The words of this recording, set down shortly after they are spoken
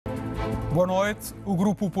Boa noite. O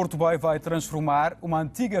grupo PortoBay vai transformar uma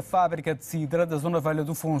antiga fábrica de cidra da Zona Velha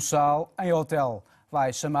do Funchal em hotel.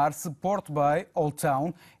 Vai chamar-se PortoBay Old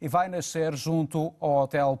Town e vai nascer junto ao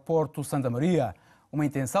Hotel Porto Santa Maria. Uma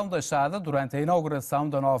intenção deixada durante a inauguração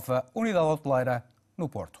da nova unidade hoteleira no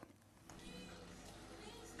Porto.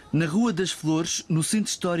 Na Rua das Flores, no centro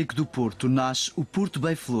histórico do Porto, nasce o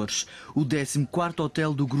PortoBay Flores, o 14º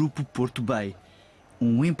hotel do grupo PortoBay.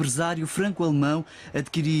 Um empresário franco-alemão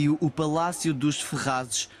adquiriu o Palácio dos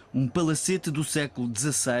Ferrazes, um palacete do século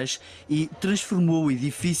XVI, e transformou o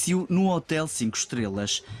edifício num hotel 5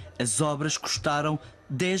 estrelas. As obras custaram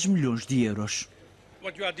 10 milhões de euros.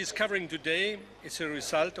 What you are discovering today is a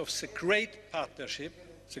result of the great partnership.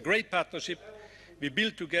 It's a great partnership we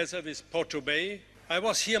built together with PortoBay. I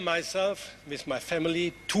was here myself with my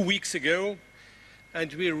family 2 weeks ago,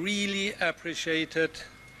 and we really appreciated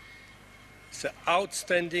the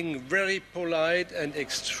outstanding, very polite and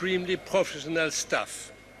extremely professional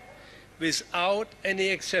staff, without any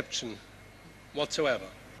exception whatsoever.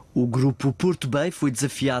 O grupo PortoBay foi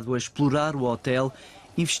desafiado a explorar o hotel,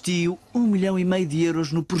 investiu 1,5 milhão de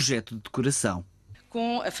euros no projeto de decoração.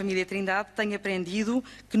 Com a família Trindade tenho aprendido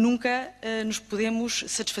que nunca nos podemos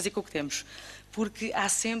satisfazer com o que temos, porque há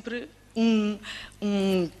sempre um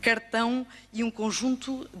cartão e um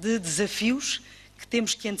conjunto de desafios que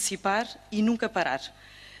temos que antecipar e nunca parar.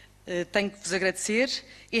 Tenho que vos agradecer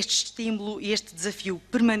este estímulo e este desafio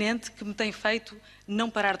permanente que me tem feito não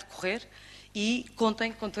parar de correr, e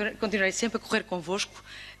continuarei sempre a correr convosco,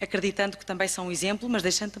 acreditando que também são um exemplo, mas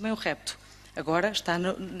deixando também um repto. Agora está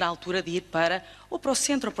na altura de ir para o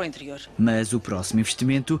centro ou para o interior. Mas o próximo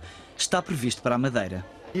investimento está previsto para a Madeira.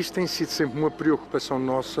 Isto tem sido sempre uma preocupação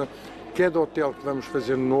nossa, cada hotel que vamos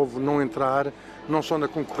fazer novo não entrar não só na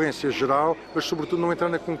concorrência geral, mas sobretudo não entrar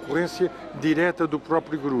na concorrência direta do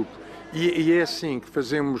próprio grupo. E é assim que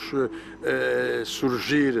fazemos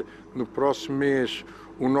surgir no próximo mês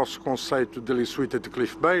o nosso conceito de suíte de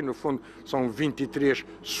Cliff Bay. No fundo, são 23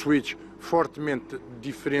 suítes fortemente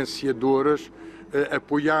diferenciadoras,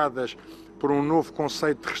 apoiadas por um novo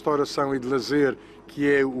conceito de restauração e de lazer,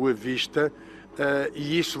 que é o à vista,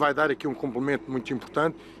 e isso vai dar aqui um complemento muito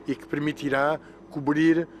importante e que permitirá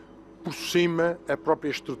cobrir por cima a própria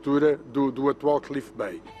estrutura do atual Cliff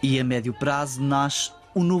Bay. E a médio prazo nasce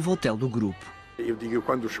o novo hotel do grupo. Eu digo,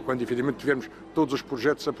 quando efetivamente tivermos todos os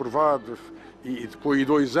projetos aprovados e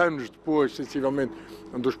 2 anos depois, sensivelmente,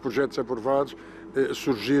 dos projetos aprovados,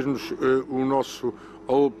 surgir-nos o nosso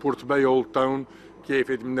PortoBay Old Town, que é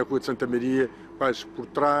efetivamente na Rua de Santa Maria, quase por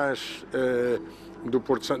trás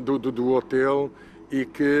do hotel, e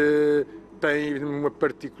que tem uma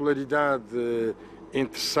particularidade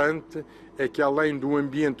interessante, é que além do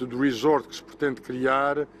ambiente do resort que se pretende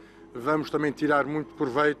criar, vamos também tirar muito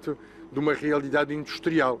proveito de uma realidade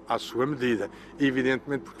industrial à sua medida,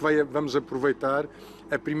 evidentemente, porque vamos aproveitar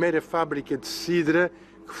a primeira fábrica de cidra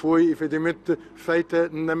que foi efetivamente feita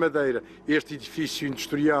na Madeira. Este edifício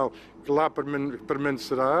industrial que lá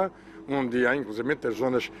permanecerá, onde há inclusive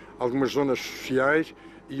algumas zonas sociais,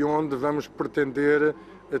 e onde vamos pretender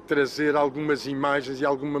trazer algumas imagens e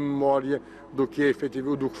alguma memória do que é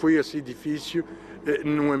efetivo, do que foi esse edifício,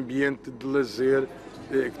 num ambiente de lazer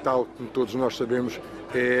que, tal como todos nós sabemos,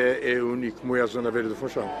 é único, como é a Zona Velha do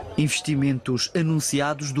Funchal. Investimentos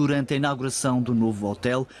anunciados durante a inauguração do novo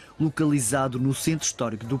hotel, localizado no centro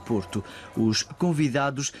histórico do Porto. Os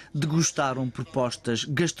convidados degustaram propostas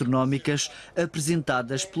gastronómicas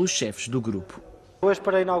apresentadas pelos chefes do grupo. Hoje,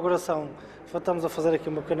 para a inauguração, estamos a fazer aqui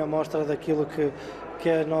uma pequena amostra daquilo que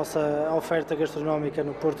é a nossa oferta gastronómica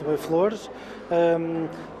no PortoBay Flores.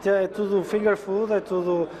 É tudo finger food, é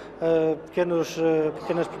tudo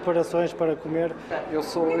pequenas preparações para comer. Eu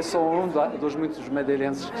sou um dos muitos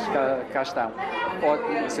madeirenses que cá estão.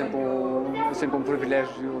 Ótimo, é sempre um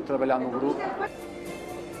privilégio trabalhar no grupo.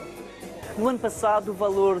 No ano passado, o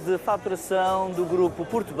valor de faturação do grupo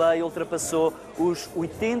PortoBay ultrapassou os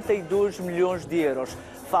 82 milhões de euros.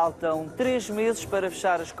 Faltam 3 meses para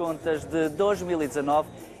fechar as contas de 2019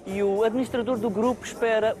 e o administrador do grupo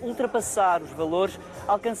espera ultrapassar os valores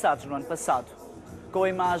alcançados no ano passado. Com a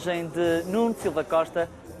imagem de Nuno Silva Costa,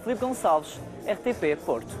 Filipe Gonçalves, RTP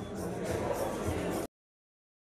Porto.